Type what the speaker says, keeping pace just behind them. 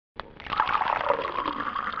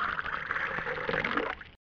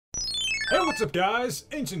Hey, what's up guys?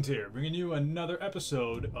 Ancient here, bringing you another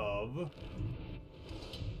episode of...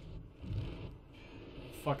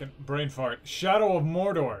 Fucking brain fart. Shadow of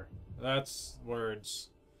Mordor. That's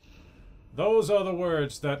words. Those are the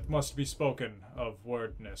words that must be spoken of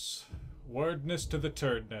wordness. Wordness to the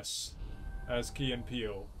turdness, as Key and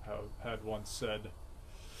Peele had once said.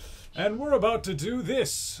 And we're about to do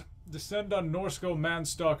this. Descend on Norsco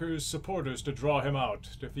Manstalker's supporters to draw him out.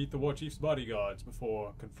 Defeat the Warchief's bodyguards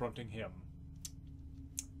before confronting him.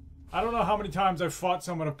 I don't know how many times I've fought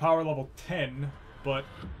someone of power level 10, but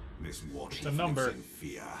this it's a number. In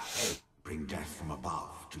fear. Bring death from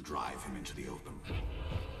above to drive him into the open.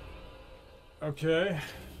 Okay.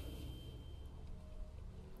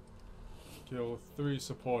 Kill 3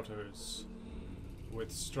 supporters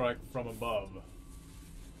with strike from above.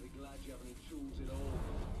 We're glad you have any tools at all,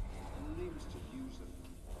 and limbs to use them.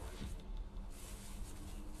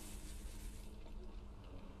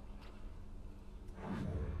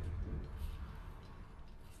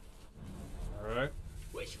 Alright.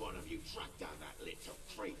 Which one of you tracked down that little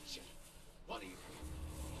creature? What do you...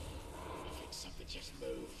 I think something just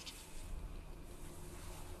moved.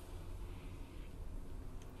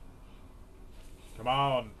 Come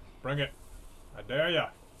on, bring it. I dare ya.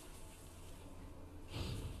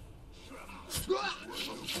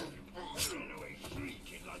 Run away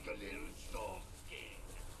shrieking like a little soft skin.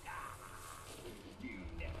 You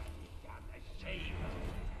never lived down the shame.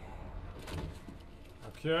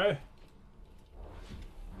 Okay.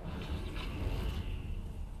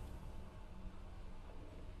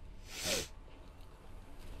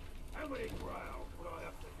 How many growls would I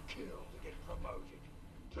have to kill to get promoted?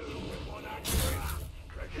 2 with 1 action.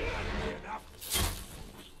 Reckon that'd be enough?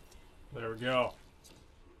 There we go.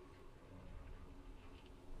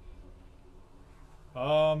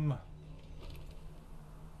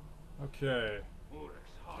 Okay.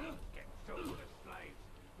 Uruk-Hai getting filled with slaves.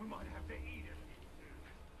 We might have to eat it.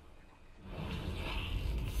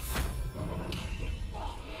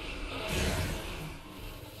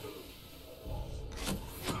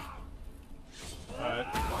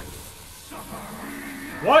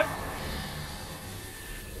 What?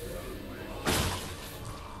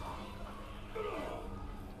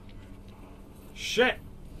 Shit.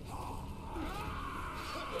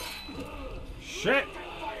 Shit.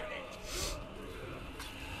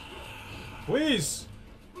 Please.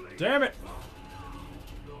 Damn it.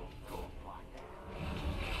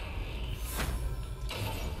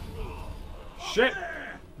 Shit.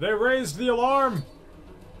 They raised the alarm.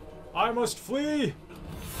 I must flee.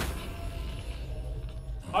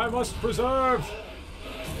 I must preserve.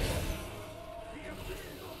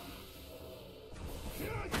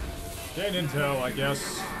 Gain intel, I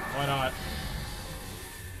guess. Why not?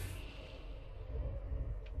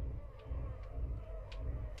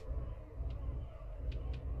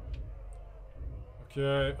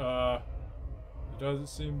 Okay, there doesn't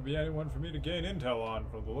seem to be anyone for me to gain intel on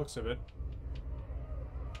from the looks of it.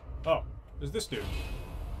 Oh, there's this dude.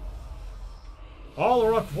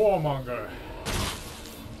 Olog-hai Warmonger.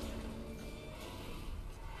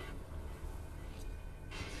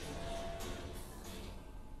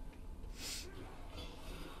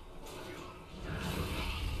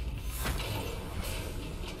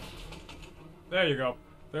 There you go.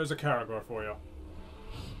 There's a Caragor for you.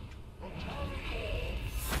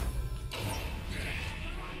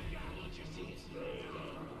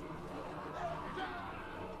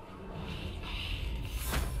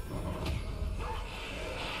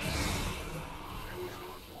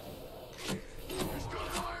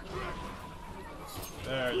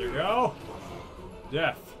 There you go.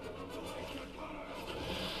 Death.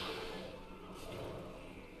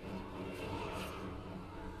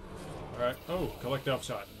 Alright. Oh, collect elf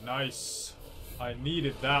shot. Nice. I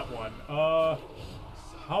needed that one.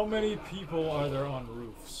 How many people are there on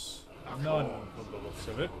roofs? None from the looks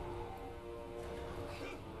of it.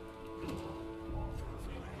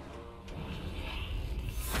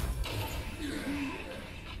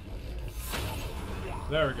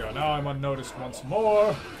 There we go. Now I'm unnoticed once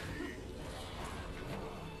more.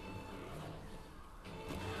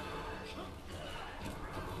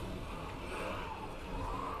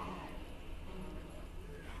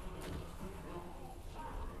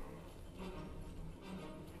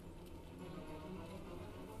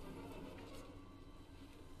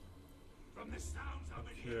 From the sounds of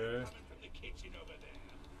it here, coming from the kitchen over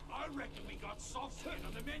there. I reckon we got soft skin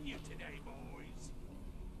on the menu today, boys.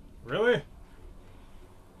 Really?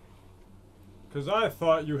 Because I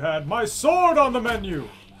thought you had my sword on the menu!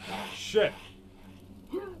 Shit.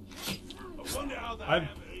 I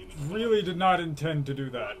really did not intend to do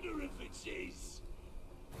that. Wonder if it's his.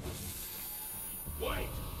 Wait.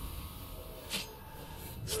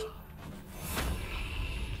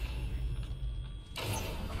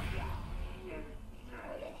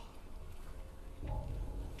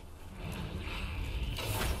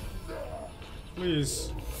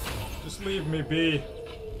 Please, just leave me be.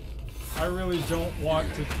 I really don't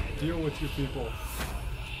want to deal with you people.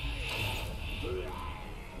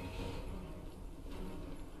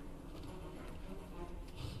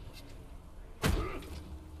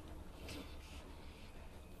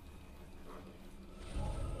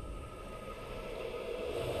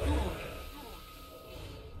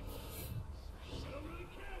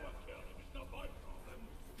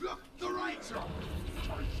 Look, the rights are.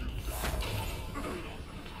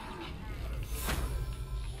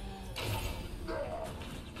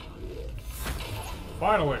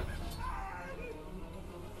 Finally.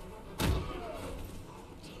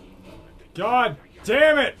 God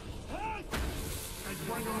damn it!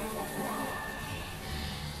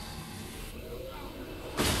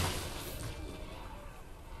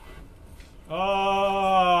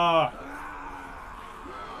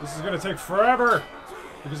 This is gonna take forever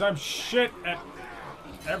because I'm shit at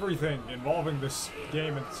everything involving this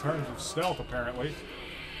game in terms of stealth, apparently.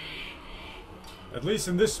 At least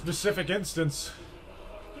in this specific instance.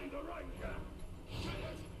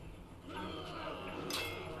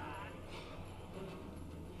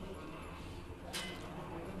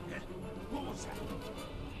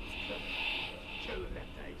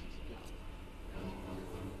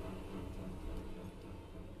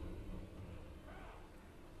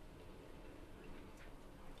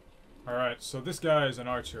 Alright, so this guy is an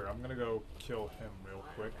archer. I'm gonna go kill him real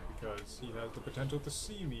quick because he has the potential to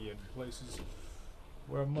see me in places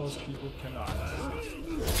where most people cannot.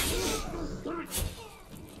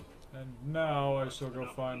 And now I shall go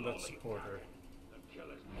find that supporter.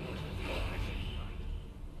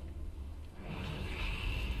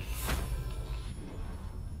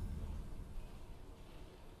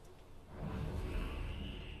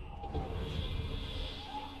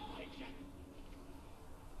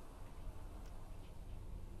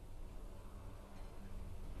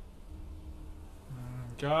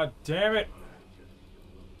 God damn it!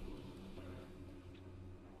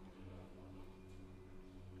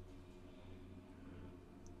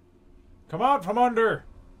 Come out from under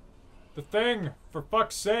the thing, for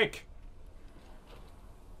fuck's sake!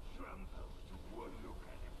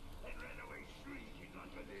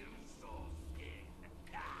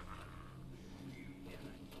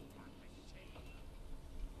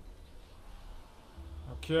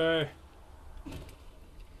 Okay.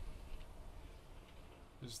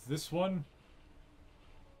 Is this one?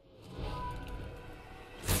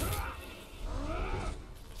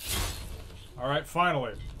 Alright,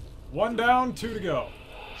 finally. One down, two to go.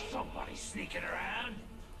 Somebody sneaking around?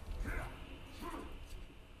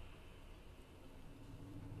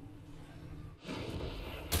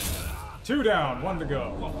 Two down, one to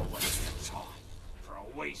go. What a waste of time for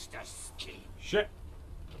a waste of skin. Shit.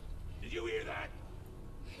 Did you hear that?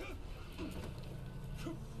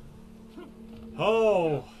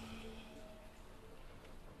 Oh.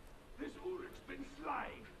 This Uruk's been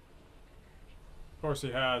slain. Of course he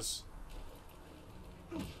has.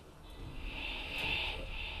 Come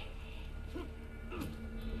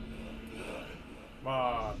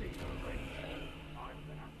on. I'm gonna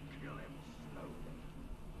kill him slowly.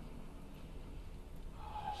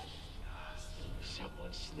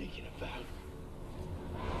 Someone's sneaking about.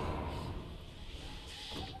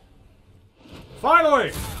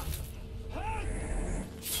 Finally!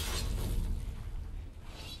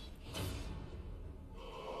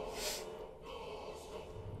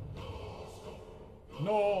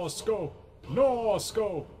 No scope! No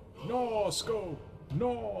scope! No scope!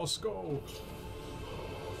 No scope!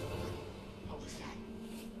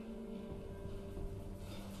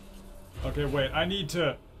 Okay, wait. I need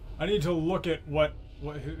to look at what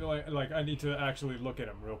like I need to actually look at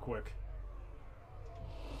him real quick.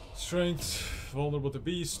 Strength, vulnerable to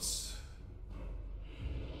beasts.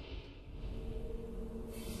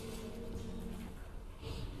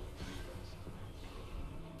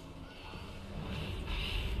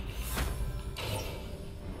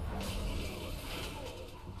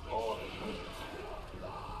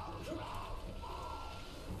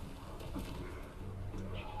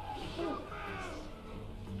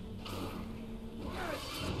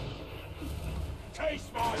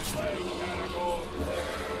 Taste my blade, Aragorn.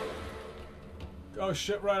 Oh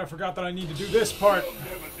shit, right, I forgot that I need to do this part.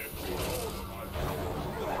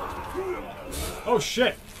 Oh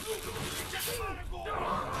shit.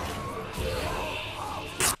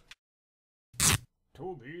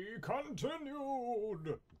 To be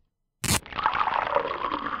continued.